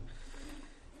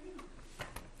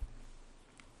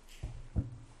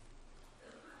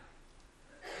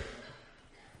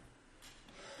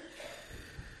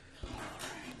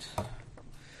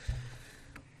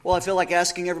Well, I feel like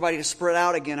asking everybody to spread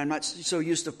out again. I'm not so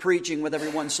used to preaching with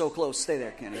everyone so close. Stay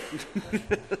there, Kenny.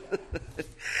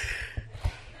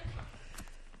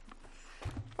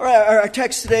 All right, our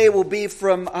text today will be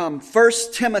from 1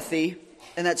 Timothy,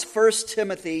 and that's 1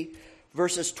 Timothy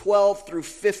verses 12 through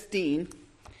 15.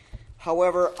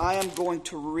 However, I am going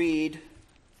to read,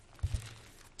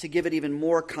 to give it even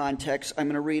more context, I'm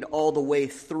going to read all the way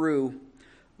through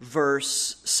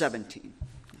verse 17.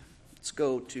 Let's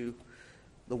go to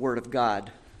the Word of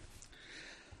God.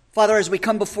 Father, as we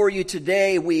come before you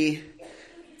today, we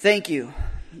thank you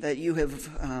that you have,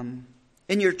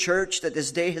 in your church, that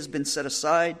this day has been set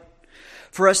aside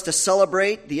for us to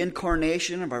celebrate the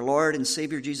incarnation of our Lord and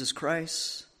Savior Jesus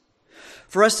Christ,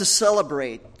 for us to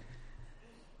celebrate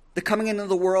the coming into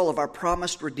the world of our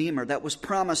promised Redeemer that was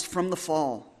promised from the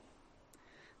fall,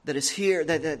 that is here,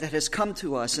 that has come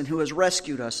to us and who has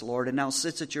rescued us, Lord, and now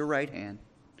sits at your right hand.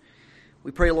 We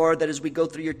pray, Lord, that as we go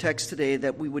through your text today,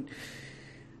 that we would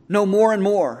know more and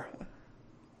more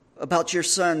about your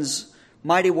Son's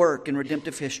mighty work in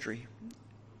redemptive history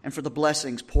and for the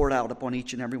blessings poured out upon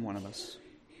each and every one of us.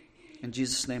 In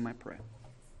Jesus' name I pray.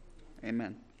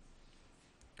 Amen.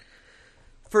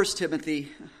 1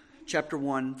 Timothy chapter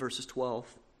 1, verses 12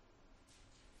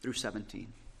 through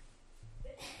 17.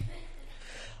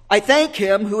 I thank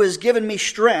him who has given me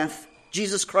strength,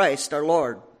 Jesus Christ our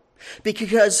Lord,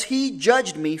 because he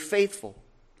judged me faithful,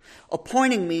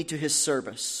 appointing me to his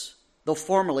service, though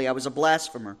formerly I was a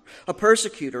blasphemer, a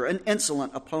persecutor, an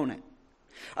insolent opponent.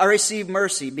 I received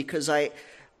mercy because I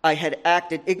had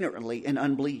acted ignorantly in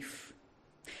unbelief,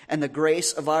 and the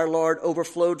grace of our Lord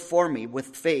overflowed for me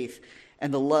with faith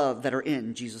and the love that are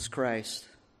in Jesus Christ.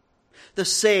 The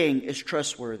saying is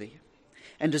trustworthy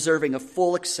and deserving of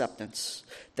full acceptance,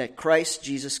 that Christ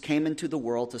Jesus came into the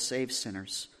world to save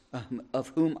sinners,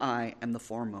 of whom I am the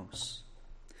foremost.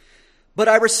 But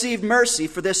I received mercy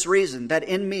for this reason, that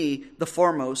in me, the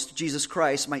foremost, Jesus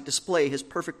Christ, might display his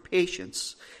perfect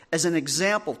patience as an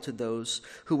example to those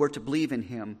who were to believe in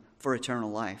him for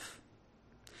eternal life.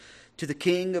 To the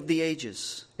King of the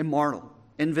ages, immortal,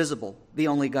 invisible, the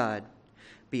only God,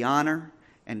 be honor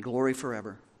and glory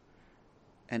forever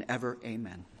and ever.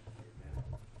 Amen.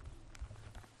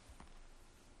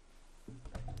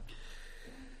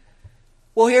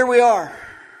 Well, here we are.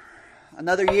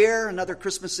 Another year, another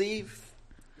Christmas Eve.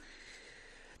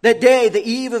 That day, the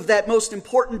eve of that most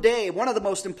important day, one of the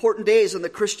most important days on the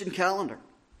Christian calendar.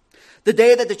 The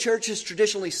day that the church has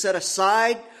traditionally set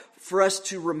aside for us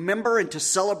to remember and to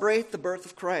celebrate the birth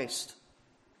of Christ.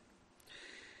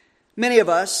 Many of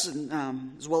us,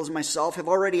 as well as myself, have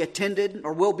already attended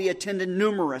or will be attending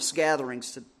numerous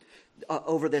gatherings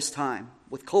over this time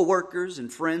with co-workers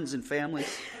and friends and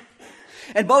families.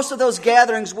 And most of those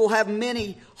gatherings will have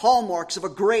many hallmarks of a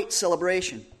great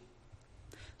celebration.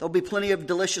 There'll be plenty of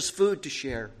delicious food to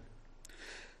share.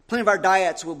 Plenty of our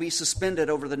diets will be suspended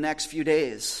over the next few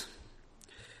days.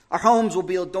 Our homes will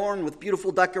be adorned with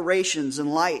beautiful decorations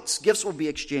and lights. Gifts will be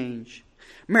exchanged.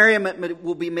 Merriment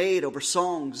will be made over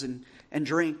songs and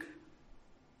drink.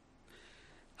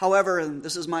 However,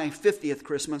 this is my 50th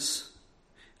Christmas.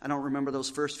 I don't remember those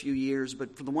first few years,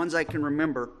 but for the ones I can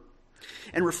remember,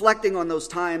 and reflecting on those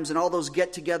times and all those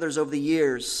get-togethers over the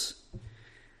years,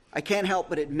 I can't help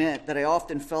but admit that I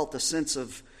often felt a sense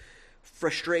of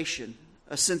frustration,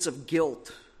 a sense of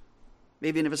guilt,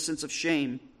 maybe even a sense of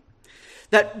shame,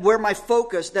 that my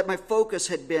focus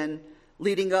had been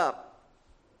leading up,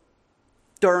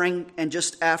 during, and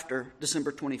just after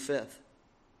December 25th.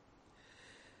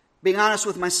 Being honest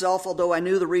with myself, although I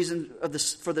knew the reason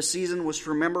for the season was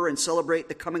to remember and celebrate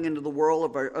the coming into the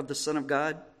world of the Son of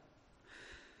God,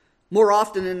 more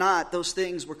often than not, those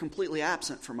things were completely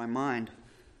absent from my mind.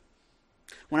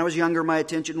 When I was younger, my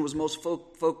attention was most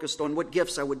focused on what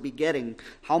gifts I would be getting,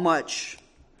 how much.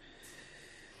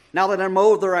 Now that I'm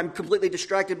older, I'm completely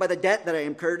distracted by the debt that I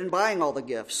incurred in buying all the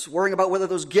gifts, worrying about whether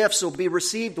those gifts will be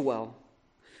received well.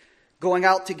 Going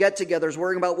out to get-togethers,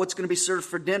 worrying about what's going to be served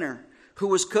for dinner, who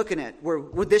was cooking it.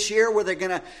 This year, were they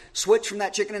going to switch from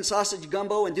that chicken and sausage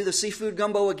gumbo and do the seafood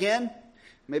gumbo again?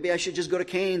 Maybe I should just go to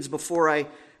Cane's before I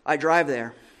drive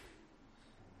there.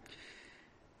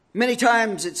 Many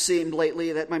times it seemed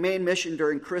lately that my main mission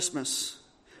during Christmas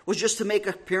was just to make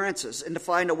appearances and to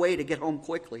find a way to get home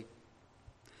quickly.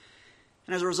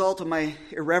 And as a result of my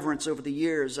irreverence over the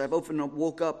years, I've often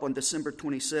woke up on December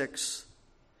 26th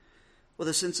with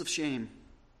a sense of shame.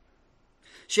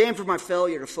 Shame for my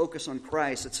failure to focus on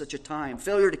Christ at such a time.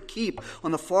 Failure to keep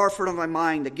on the forefront of my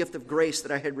mind the gift of grace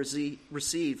that I had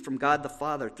received from God the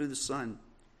Father through the Son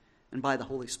and by the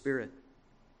Holy Spirit.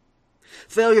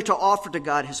 Failure to offer to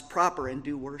God his proper and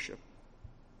due worship.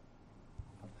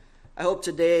 I hope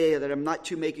today that I'm not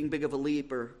making big of a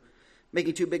leap or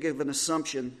making too big of an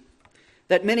assumption,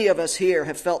 that many of us here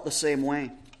have felt the same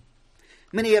way.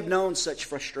 Many have known such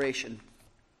frustration.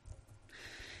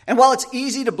 And while it's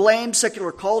easy to blame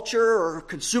secular culture or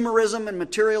consumerism and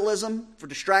materialism for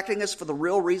distracting us from the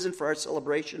real reason for our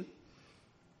celebration,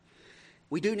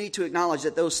 we do need to acknowledge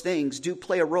that those things do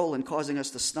play a role in causing us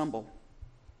to stumble.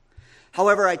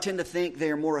 However, I tend to think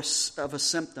they are more of a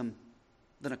symptom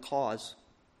than a cause.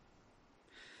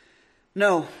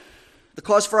 No, the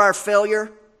cause for our failure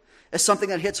is something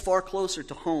that hits far closer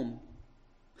to home.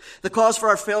 The cause for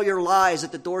our failure lies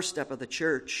at the doorstep of the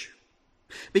church,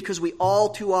 because we all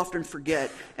too often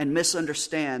forget and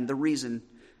misunderstand the reason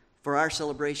for our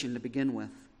celebration to begin with.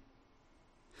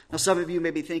 Now, some of you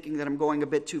may be thinking that I'm going a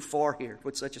bit too far here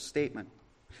with such a statement,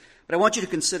 but I want you to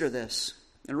consider this.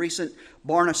 In a recent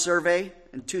Barna survey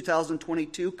in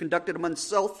 2022 conducted among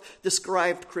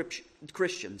self-described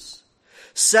Christians,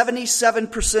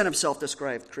 77% of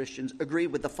self-described Christians agreed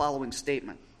with the following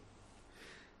statement: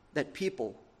 that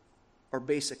people are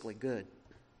basically good.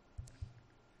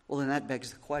 Well, then that begs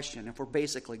the question, if we're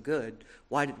basically good,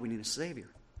 why did we need a Savior?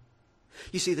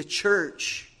 You see, the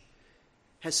church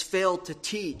has failed to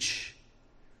teach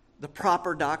the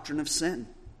proper doctrine of sin.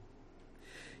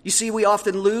 You see, we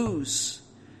often lose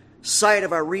sight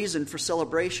of our reason for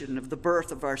celebration of the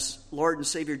birth of our Lord and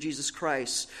Savior Jesus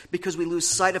Christ because we lose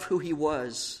sight of who He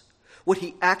was, what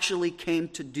He actually came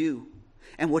to do,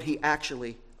 and what He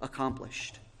actually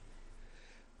accomplished.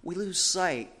 We lose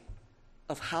sight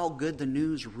of how good the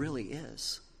news really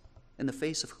is in the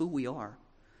face of who we are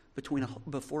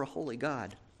before a holy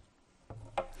God.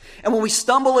 And when we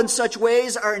stumble in such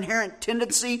ways, our inherent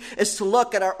tendency is to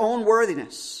look at our own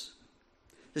worthiness.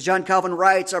 As John Calvin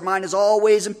writes, our mind is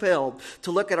always impelled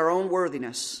to look at our own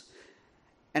worthiness.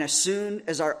 And as soon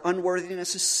as our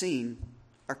unworthiness is seen,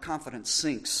 our confidence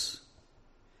sinks.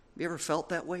 Have you ever felt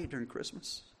that way during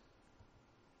Christmas?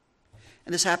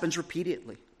 And this happens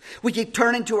repeatedly. We keep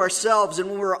turning to ourselves, and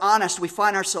when we're honest, we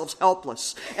find ourselves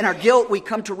helpless. In our guilt, we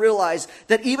come to realize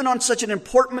that even on such an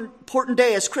important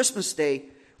day as Christmas Day,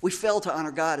 we fail to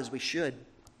honor God as we should.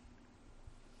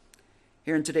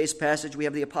 Here in today's passage, we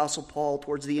have the Apostle Paul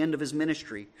towards the end of his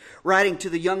ministry, writing to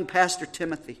the young pastor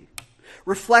Timothy,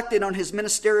 reflecting on his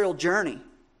ministerial journey,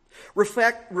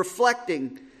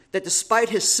 reflecting that despite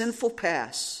his sinful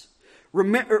past,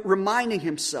 reminding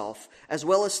himself, as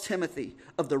well as Timothy,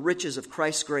 of the riches of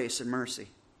Christ's grace and mercy.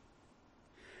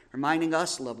 Reminding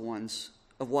us, loved ones,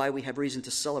 of why we have reason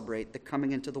to celebrate the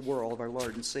coming into the world of our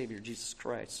Lord and Savior, Jesus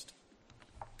Christ.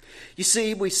 You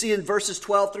see, we see in verses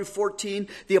 12 through 14,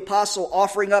 the apostle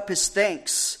offering up his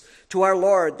thanks to our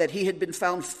Lord that he had been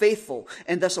found faithful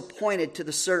and thus appointed to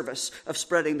the service of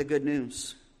spreading the good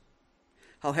news.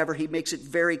 However, he makes it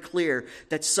very clear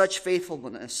that such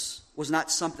faithfulness was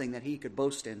not something that he could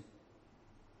boast in.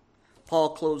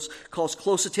 Paul calls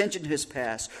close attention to his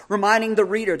past, reminding the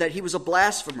reader that he was a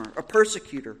blasphemer, a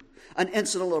persecutor, an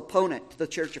insolent opponent to the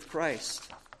Church of Christ.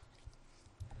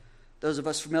 Those of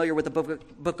us familiar with the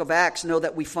book of Acts know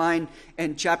that we find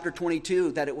in chapter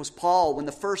 22 that it was Paul, when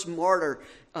the first martyr,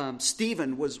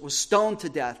 Stephen, was stoned to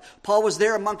death. Paul was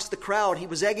there amongst the crowd. He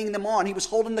was egging them on. He was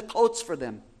holding the coats for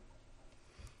them.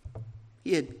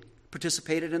 He had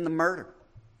participated in the murder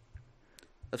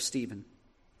of Stephen.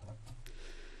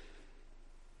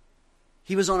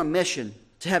 He was on a mission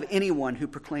to have anyone who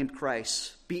proclaimed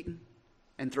Christ beaten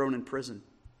and thrown in prison.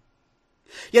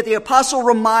 Yet the apostle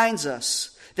reminds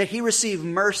us that he received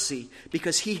mercy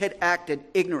because he had acted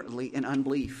ignorantly in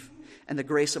unbelief, and the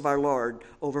grace of our Lord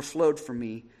overflowed for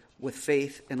me with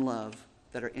faith and love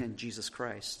that are in Jesus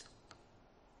Christ.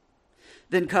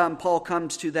 Then Paul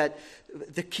comes to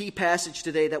the key passage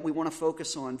today that we want to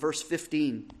focus on, verse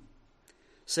 15,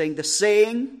 saying, "The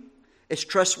saying is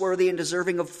trustworthy and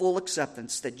deserving of full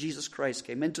acceptance that Jesus Christ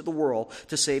came into the world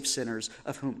to save sinners,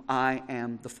 of whom I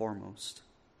am the foremost."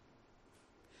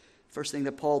 First thing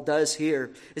that Paul does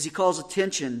here is he calls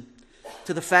attention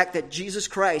to the fact that Jesus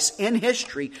Christ in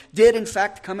history did in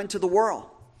fact come into the world.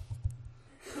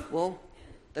 Well,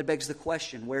 that begs the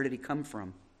question, where did he come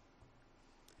from?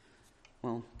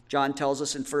 Well, John tells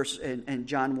us in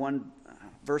John 1,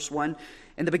 verse 1,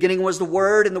 "In the beginning was the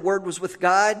Word, and the Word was with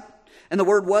God, and the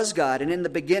Word was God, and in the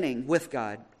beginning with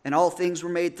God. And all things were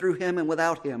made through him, and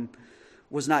without him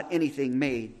was not anything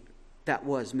made that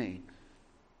was made."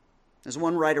 As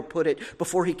one writer put it,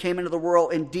 before he came into the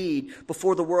world, indeed,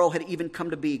 before the world had even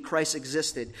come to be, Christ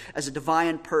existed as a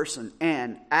divine person,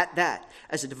 and at that,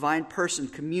 as a divine person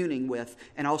communing with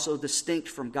and also distinct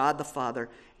from God the Father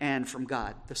and from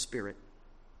God the Spirit.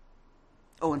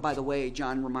 Oh, and by the way,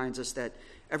 John reminds us that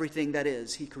Everything that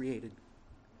is, he created.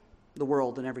 The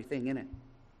world and everything in it.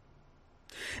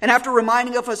 And after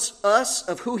reminding us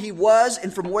of who he was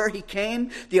and from where he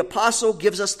came, the apostle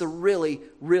gives us the really,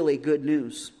 really good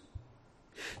news.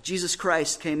 Jesus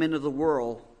Christ came into the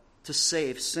world to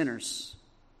save sinners.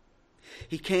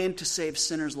 He came to save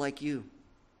sinners like you.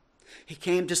 He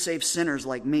came to save sinners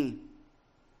like me.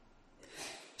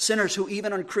 Sinners who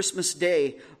even on Christmas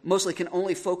Day mostly can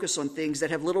only focus on things that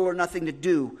have little or nothing to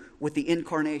do with the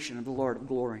incarnation of the Lord of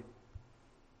glory.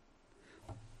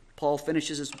 Paul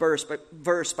finishes his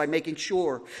verse by making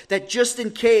sure that just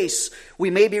in case we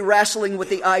may be wrestling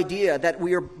with the idea that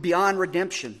we are beyond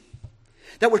redemption,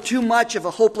 that we're too much of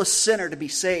a hopeless sinner to be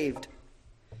saved,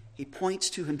 he points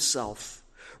to himself,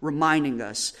 reminding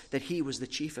us that he was the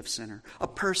chief of sinners, a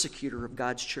persecutor of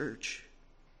God's church.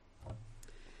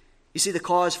 You see, the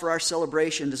cause for our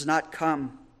celebration does not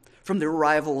come from the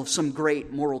arrival of some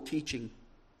great moral teacher.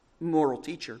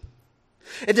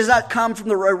 It does not come from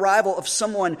the arrival of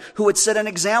someone who would set an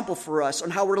example for us on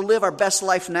how we're to live our best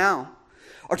life now,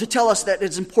 or to tell us that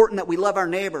it's important that we love our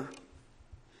neighbor.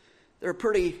 There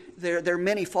are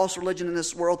many false religions in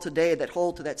this world today that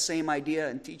hold to that same idea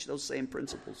and teach those same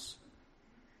principles.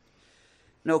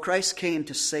 No, Christ came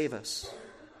to save us.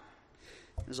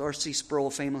 As R.C.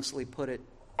 Sproul famously put it,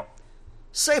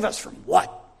 save us from what?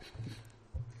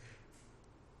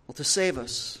 Well, to save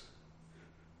us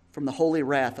from the holy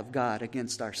wrath of God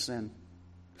against our sin.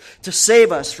 To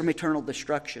save us from eternal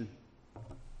destruction.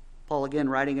 Paul again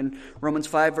writing in Romans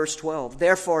 5 verse 12.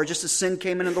 Therefore, just as sin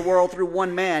came into the world through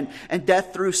one man, and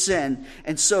death through sin,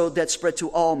 and so death spread to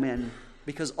all men,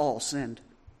 because all sinned.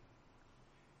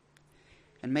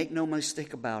 And make no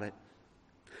mistake about it,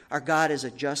 our God is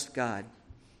a just God.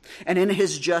 And in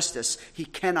his justice, he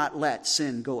cannot let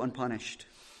sin go unpunished.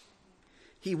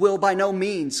 He will by no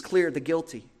means clear the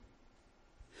guilty.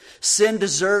 Sin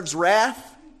deserves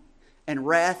wrath, and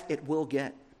wrath it will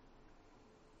get.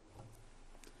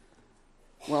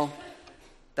 Well,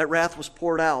 that wrath was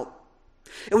poured out.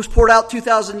 It was poured out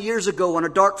 2,000 years ago on a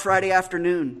dark Friday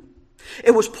afternoon.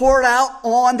 It was poured out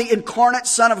on the incarnate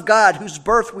Son of God, whose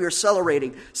birth we are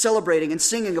celebrating and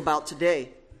singing about today.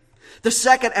 The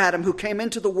second Adam who came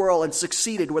into the world and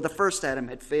succeeded where the first Adam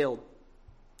had failed.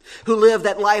 Who lived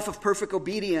that life of perfect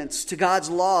obedience to God's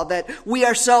law that we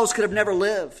ourselves could have never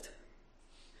lived.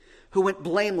 Who went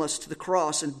blameless to the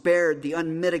cross and bared the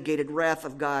unmitigated wrath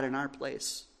of God in our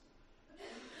place.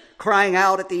 Crying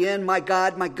out at the end, my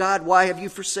God, why have you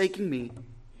forsaken me?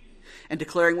 And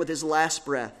declaring with his last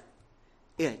breath,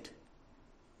 it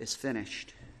is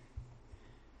finished.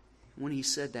 When he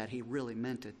said that, he really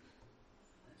meant it.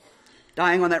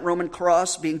 Dying on that Roman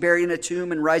cross, being buried in a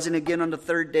tomb, and rising again on the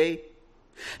third day.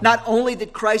 Not only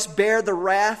did Christ bear the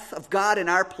wrath of God in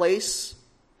our place,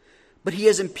 but he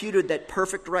has imputed that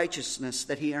perfect righteousness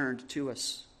that he earned to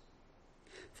us.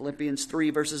 Philippians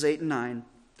 3 verses 8 and 9.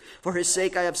 For his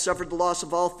sake I have suffered the loss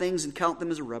of all things and count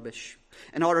them as rubbish,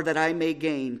 in order that I may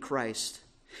gain Christ,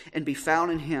 and be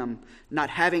found in him, not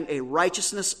having a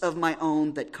righteousness of my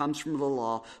own that comes from the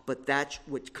law, but that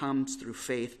which comes through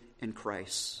faith in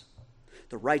Christ.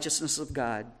 The righteousness of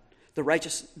God, the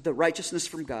righteousness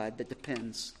from God that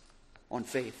depends on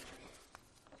faith.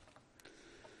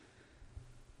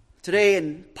 Today,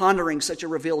 in pondering such a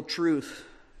revealed truth,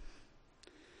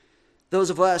 those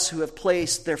of us who have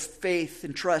placed their faith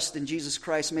and trust in Jesus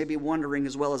Christ may be wondering,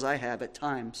 as well as I have at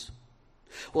times,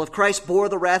 well, if Christ bore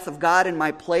the wrath of God in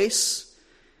my place,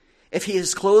 if he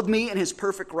has clothed me in his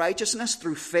perfect righteousness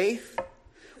through faith,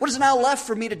 what is now left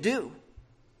for me to do?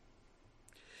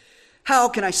 How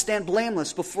can I stand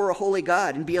blameless before a holy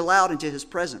God and be allowed into his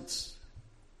presence?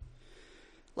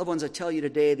 Loved ones, I tell you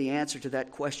today, the answer to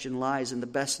that question lies in the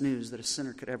best news that a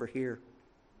sinner could ever hear.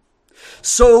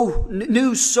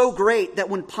 News so great that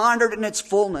when pondered in its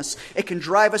fullness, it can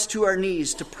drive us to our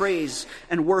knees to praise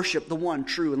and worship the one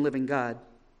true and living God.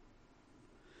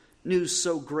 News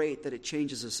so great that it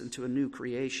changes us into a new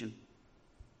creation.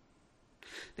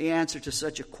 The answer to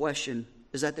such a question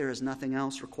is that there is nothing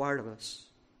else required of us.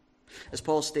 As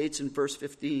Paul states in verse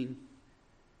 15,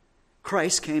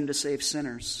 Christ came to save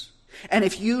sinners. And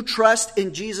if you trust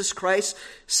in Jesus Christ,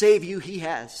 save you he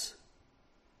has.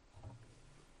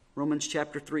 Romans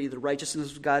chapter 3, the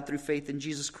righteousness of God through faith in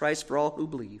Jesus Christ for all who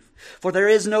believe. For there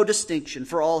is no distinction,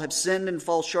 for all have sinned and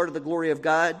fall short of the glory of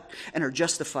God and are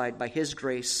justified by his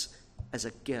grace as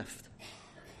a gift.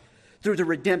 Through the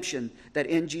redemption that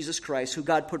in Jesus Christ, who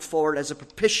God put forward as a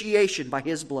propitiation by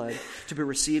his blood to be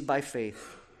received by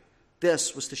faith.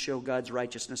 This was to show God's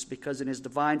righteousness because in his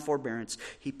divine forbearance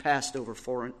he passed over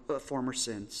former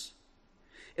sins.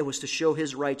 It was to show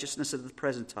his righteousness at the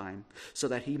present time, so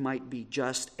that he might be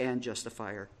just and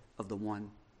justifier of the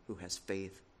one who has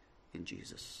faith in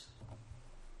Jesus.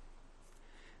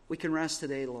 We can rest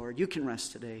today, Lord. You can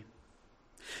rest today,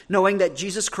 knowing that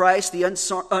Jesus Christ, the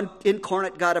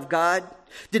incarnate God of God,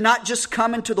 did not just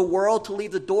come into the world to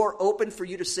leave the door open for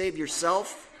you to save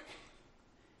yourself.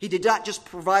 He did not just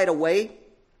provide a way.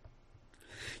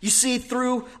 You see,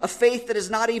 through a faith that is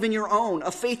not even your own,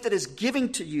 a faith that is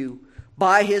given to you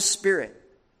by his Spirit,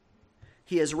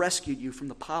 he has rescued you from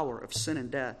the power of sin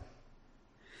and death.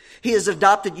 He has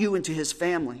adopted you into his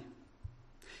family.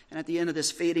 And at the end of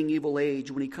this fading evil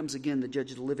age, when he comes again to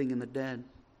judge the living and the dead,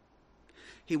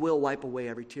 he will wipe away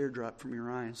every teardrop from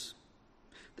your eyes.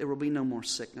 There will be no more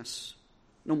sickness,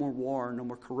 no more war, no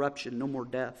more corruption, no more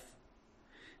death.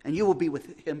 And you will be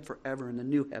with him forever in the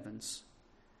new heavens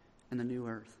and the new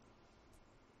earth.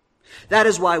 That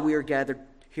is why we are gathered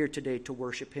here today, to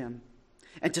worship him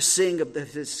and to sing of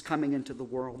his coming into the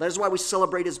world. That is why we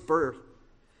celebrate his birth.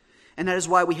 And that is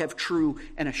why we have true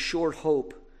and assured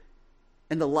hope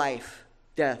in the life,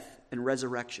 death, and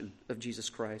resurrection of Jesus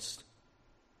Christ.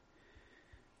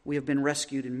 We have been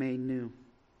rescued and made new,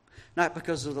 not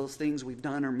because of those things we've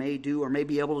done or may do or may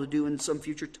be able to do in some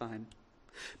future time,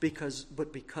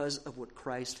 but because of what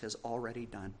Christ has already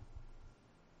done.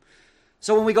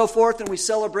 So when we go forth and we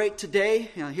celebrate today,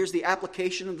 here's the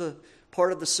application of the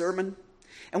part of the sermon,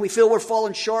 and we feel we're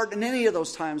falling short in any of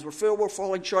those times, we're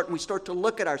falling short, and we start to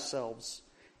look at ourselves,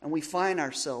 and we find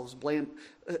ourselves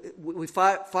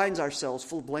finds ourselves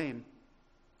full of blame.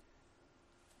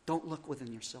 Don't look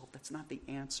within yourself. That's not the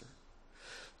answer.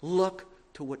 Look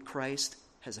to what Christ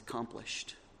has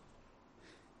accomplished.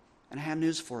 And I have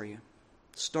news for you.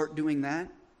 Start doing that,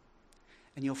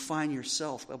 and you'll find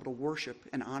yourself able to worship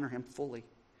and honor him fully,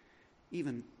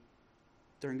 even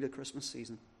during the Christmas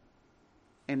season.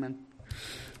 Amen.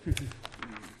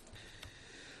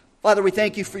 Father, we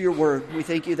thank you for your word. We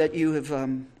thank you that you have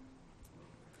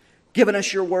given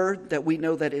us your word, that we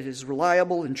know that it is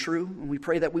reliable and true, and we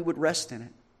pray that we would rest in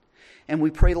it. And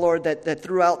we pray, Lord, that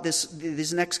throughout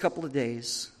these next couple of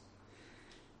days,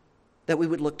 that we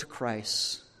would look to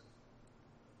Christ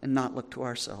and not look to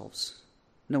ourselves,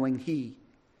 knowing he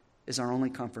is our only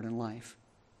comfort in life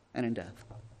and in death.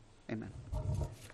 Amen.